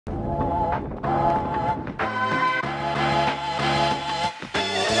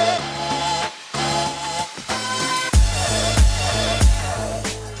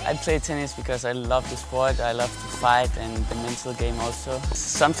I play tennis because I love the sport, I love to fight and the mental game also.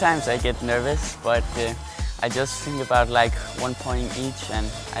 Sometimes I get nervous, but I just think about like 1 point each, and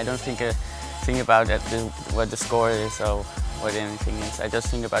I don't think about what the score is or what anything is. I just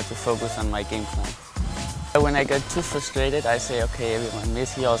think about to focus on my game plan. When I get too frustrated, I say, okay, everyone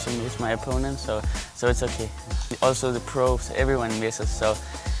miss. He also missed my opponent, so it's okay. Also the pros, everyone misses,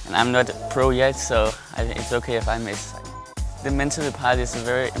 and I'm not a pro yet, so it's okay if I miss. The mental part is a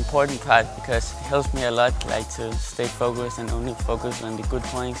very important part because it helps me a lot, like to stay focused and only focus on the good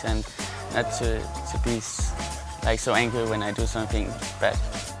points and not to be like so angry when I do something bad.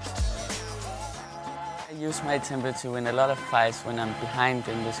 I use my temper to win a lot of fights when I'm behind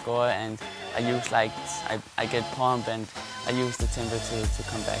in the score, and I get pumped and I use the temper to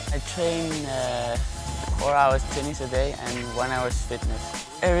come back. I train 4 hours tennis a day and 1 hour fitness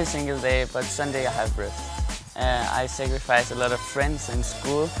every single day, but Sunday I have rest. I sacrifice a lot of friends in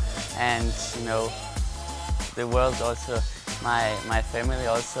school and, you know, the world also, my family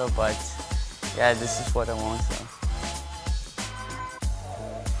also, but yeah, this is what I want. So.